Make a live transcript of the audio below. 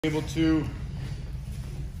Able to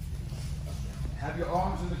have your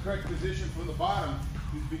arms in the correct position for the bottom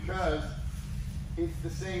is because it's the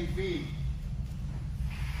same feed.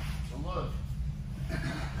 So look,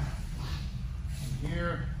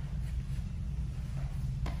 here,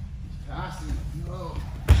 he's passing, no,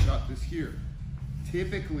 shot this here.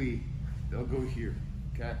 Typically, they'll go here,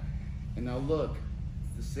 okay? And now look,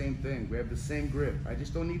 it's the same thing. We have the same grip. I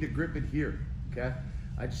just don't need to grip it here, okay?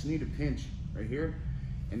 I just need to pinch right here.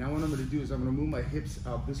 And now what I'm gonna do is I'm gonna move my hips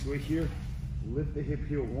out this way here, lift the hip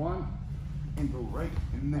here one, and go right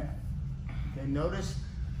in there. Okay, notice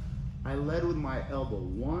I led with my elbow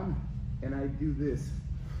one, and I do this,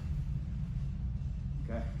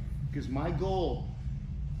 okay? Because my goal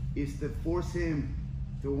is to force him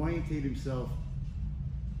to orientate himself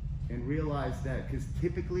and realize that, because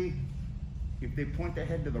typically, if they point their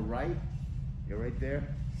head to the right, you're right there,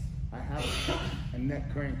 I have a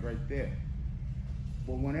neck crank right there.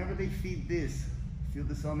 But whenever they feed this, feel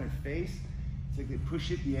this on their face, it's like they push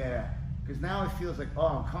it, yeah. Because now it feels like, oh,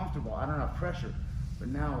 I'm comfortable, I don't have pressure. But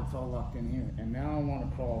now it's all locked in here. And now I want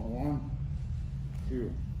to crawl 1,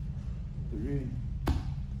 2, 3,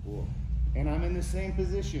 4. And I'm in the same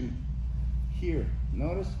position here.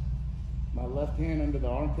 Notice my left hand under the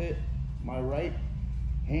armpit, my right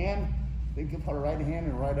hand, think about a right hand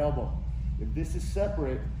and right elbow. If this is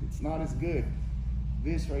separate, it's not as good.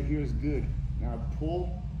 This right here is good. Now I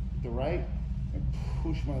pull the right and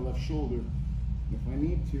push my left shoulder. And if I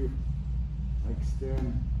need to, I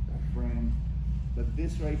extend that frame. But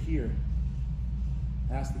this right here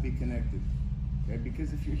has to be connected. Okay?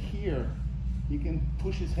 Because if you're here, you can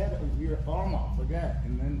push his head over your arm off like that,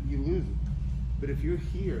 and then you lose it. But if you're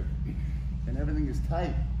here and everything is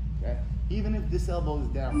tight, okay? Even if this elbow is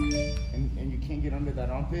down and you can't get under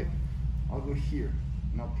that armpit, I'll go here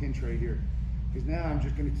and I'll pinch right here. Because now I'm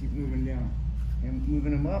just gonna keep moving down. And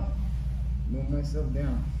moving him up, move myself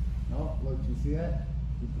down. Oh, look, you see that?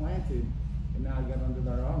 He planted, and now I got under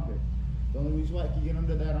that armpit. The only reason why I can get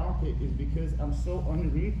under that armpit is because I'm so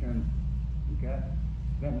underneath him, okay,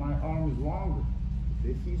 that my arm is longer.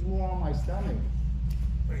 If he's more on my stomach,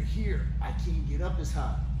 right here, I can't get up as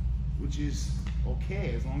high, which is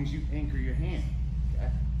okay as long as you anchor your hand, okay?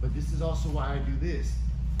 But this is also why I do this.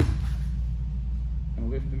 And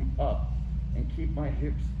lift him up and keep my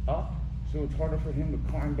hips up, so it's harder for him to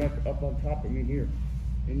climb back up on top of me here.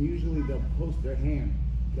 And usually they'll post their hand,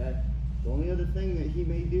 okay? The only other thing that he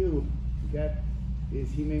may do, okay, is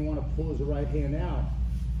he may want to pull his right hand out,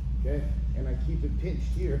 okay? And I keep it pinched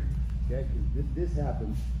here, okay? Because if this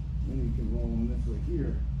happens, then you can roll him this way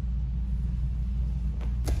here.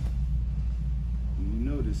 And you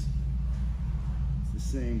notice it's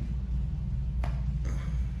the same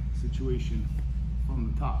situation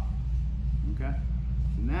from the top, okay?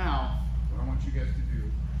 So now, what I want you guys to do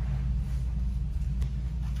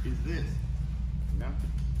is this, you know?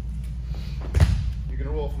 You're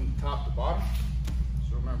gonna roll from the top to bottom.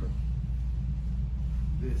 So remember,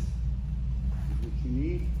 this is what you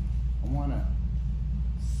need. I wanna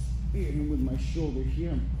spear him with my shoulder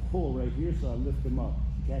here and pull right here so I lift him up,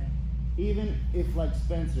 okay? Even if, like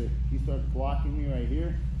Spencer, he starts blocking me right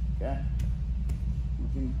here, okay? You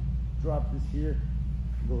can drop this here,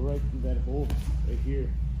 go right through that hole right here,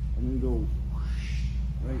 and then go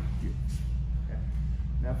right here. Okay.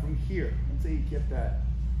 Now from here, let's say he kept that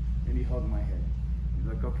and he hugged my head. He's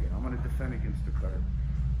like, okay, I'm gonna defend against the cutter.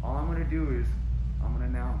 All I'm gonna do is, I'm gonna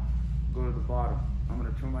now go to the bottom. I'm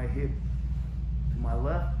gonna turn my hip to my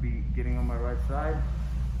left, be getting on my right side,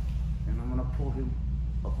 and I'm gonna pull him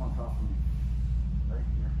up on top of me, right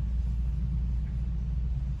here.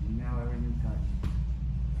 And now everything's tight.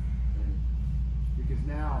 Okay. Because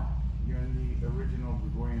now, you're in the original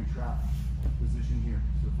Gregorian trap position here.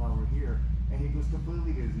 So if I were here, and he goes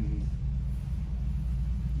completely to his knees,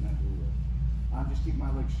 not do that. I'll just keep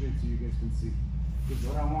my legs straight so you guys can see. Because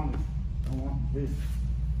what I want is, I want this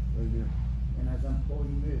right here. And as I'm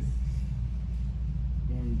pulling this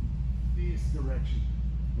in this direction,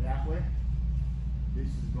 that way, this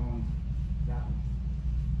is going that way.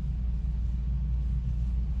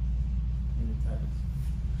 And it tightens.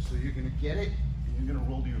 So you're gonna get it, and you're gonna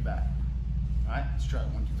roll to your back. All right, let's try it.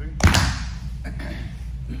 1, 2,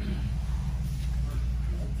 3.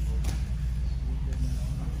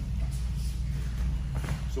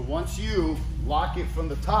 So once you lock it from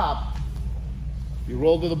the top, you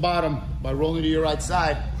roll to the bottom by rolling to your right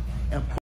side and